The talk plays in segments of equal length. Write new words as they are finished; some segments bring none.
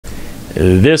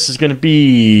This is going to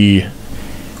be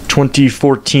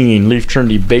 2014 Leaf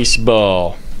Trinity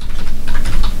Baseball.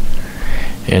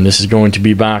 And this is going to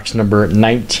be box number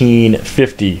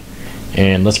 1950.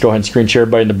 And let's go ahead and screen share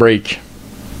everybody in the break.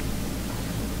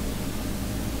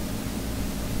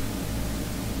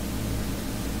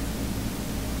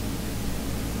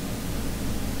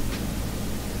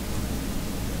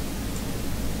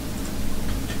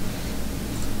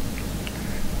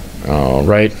 All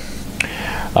right.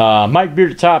 Mike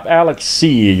Beard at the top, Alex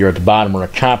C. You're at the bottom. We're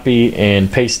going to copy and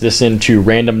paste this into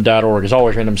random.org. As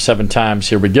always, random 7 times.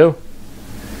 Here we go.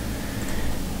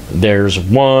 There's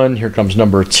 1. Here comes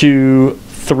number 2,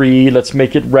 3. Let's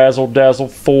make it razzle dazzle.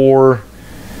 4,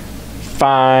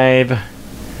 5,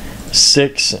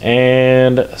 6,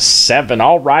 and 7.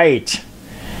 All right.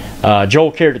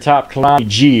 Joel K at the top, Kalani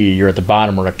G. You're at the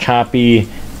bottom. We're going to copy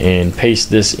and paste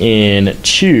this in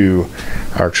to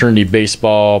our Trinity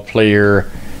Baseball player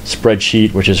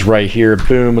spreadsheet, which is right here.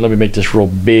 Boom. Let me make this real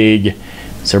big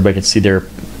so everybody can see their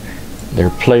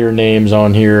player names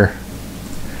on here.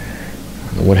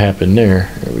 What happened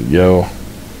there? There we go.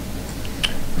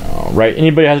 All right.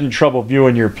 Anybody has any trouble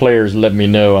viewing your players, let me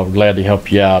know. I'll gladly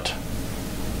help you out.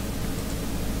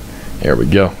 There we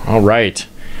go. All right.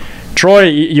 Troy,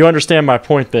 you understand my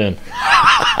point then?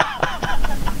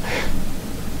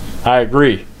 I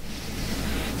agree.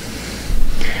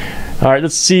 All right,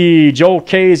 let's see. Joel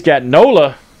K's got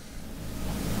Nola.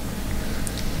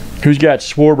 Who's got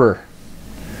Schwarber?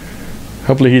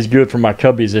 Hopefully he's good for my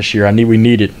Cubbies this year. We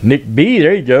need it. Nick B,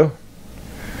 there you go.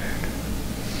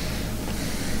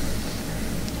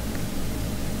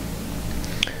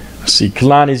 Let's see.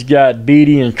 Kalani's got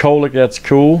Beatty and Kolick. That's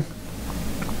cool.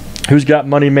 Who's got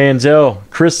Money Manziel?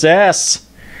 Chris S.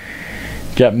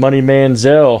 Got Money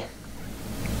Manziel.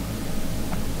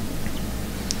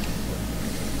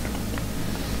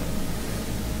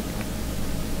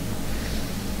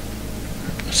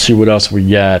 See what else we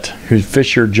got. Who's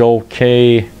Fisher, Joel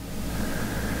K,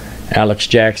 Alex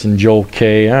Jackson, Joel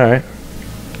K. All right.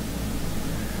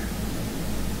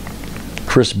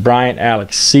 Chris Bryant,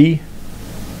 Alex C.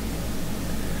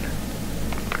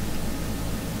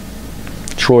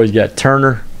 Troy's got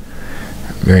Turner.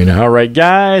 Very nice. All right,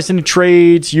 guys. Any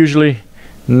trades? Usually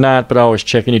not, but I always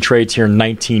check any trades here in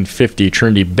 1950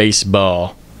 Trinity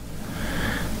Baseball.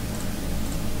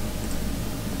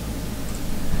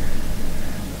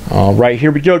 All right,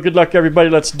 here we go. Good luck, everybody.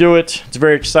 Let's do it. It's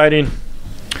very exciting.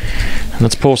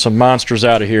 Let's pull some monsters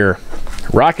out of here.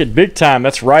 Rocket big time.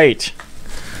 That's right.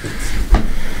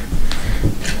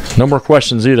 No more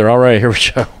questions either. All right, here we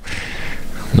go.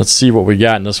 Let's see what we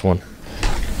got in this one.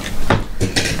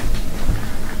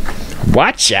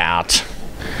 Watch out.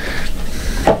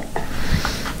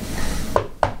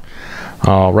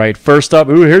 All right, first up.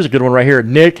 Ooh, here's a good one right here.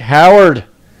 Nick Howard.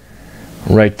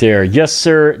 Right there. Yes,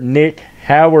 sir, Nick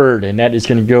Howard, and that is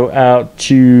going to go out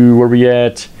to, where we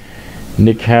at?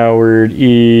 Nick Howard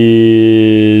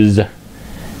is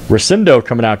Recindo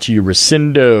coming out to you.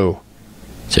 Recindo.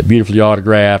 It's a beautifully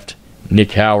autographed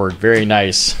Nick Howard. Very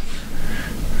nice.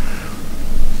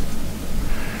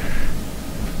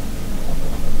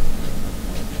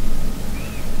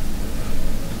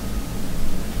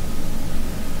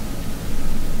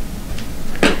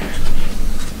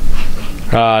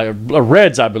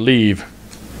 Reds, I believe.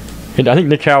 I think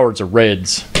Nick Howard's a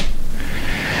Reds.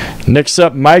 Next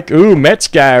up, Mike. Ooh, Mets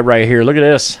guy right here. Look at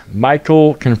this.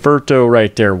 Michael Conforto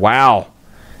right there. Wow.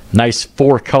 Nice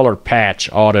 4-color patch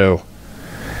auto.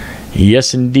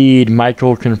 Yes, indeed.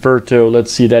 Michael Conforto.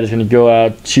 Let's see. That is going to go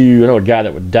out to, I know a guy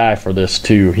that would die for this,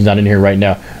 too. He's not in here right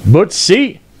now. But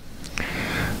see.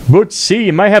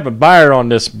 You might have a buyer on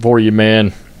this for you,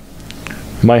 man.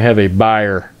 Might have a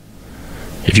buyer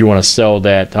if you want to sell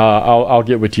that. I'll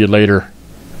get with you later.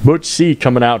 Butch C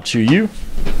coming out to you.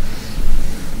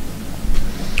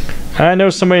 I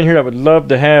know somebody in here that would love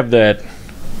to have that.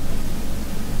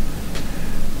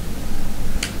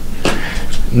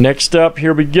 Next up,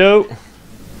 here we go.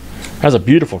 That's a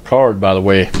beautiful card, by the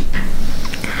way.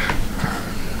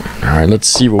 All right, let's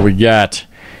see what we got.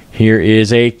 Here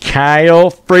is a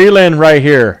Kyle Freeland right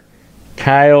here.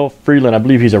 Kyle Freeland. I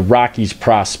believe he's a Rockies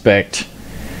prospect.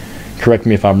 Correct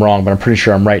me if I'm wrong, but I'm pretty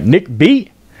sure I'm right. Nick B.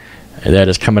 And that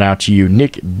is coming out to you.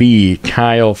 Nick B.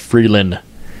 Kyle Freeland.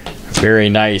 Very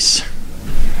nice.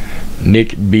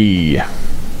 Nick B.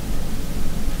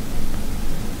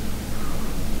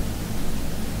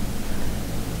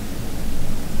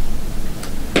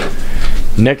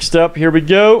 Next up, here we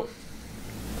go.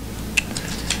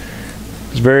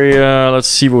 It's very, let's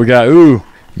see what we got. Ooh,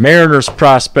 Mariners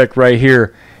prospect right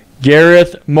here.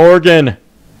 Gareth Morgan.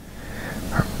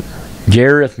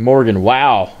 Gareth Morgan.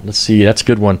 Wow. Let's see. That's a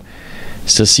good one.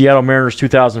 It's the Seattle Mariners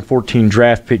 2014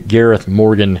 draft pick, Gareth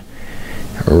Morgan.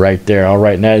 Right there. All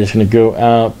right, now it's going to go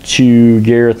out to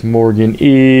Gareth Morgan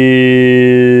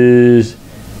is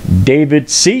David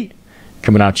C.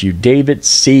 Coming out to you, David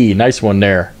C. Nice one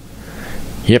there.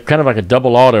 Yep, kind of like a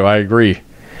double auto. I agree.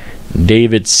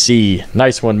 David C.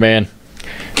 Nice one, man.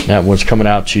 That one's coming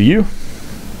out to you.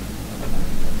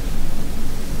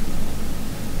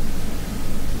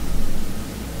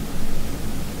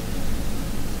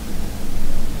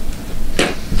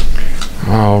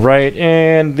 All right,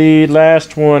 and the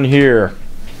last one here.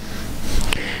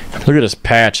 Look at this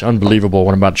patch. Unbelievable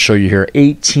what I'm about to show you here.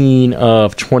 18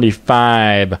 of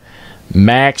 25.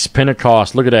 Max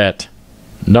Pentecost. Look at that.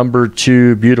 Number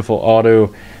 2. Beautiful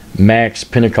auto. Max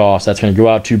Pentecost. That's going to go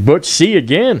out to Butch C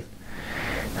again.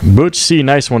 Butch C.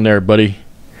 Nice one there, buddy.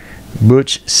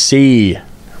 Butch C.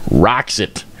 Rocks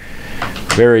it.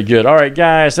 Very good. All right,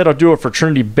 guys. That'll do it for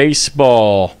Trinity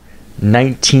Baseball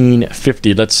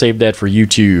 1950. Let's save that for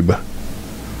YouTube.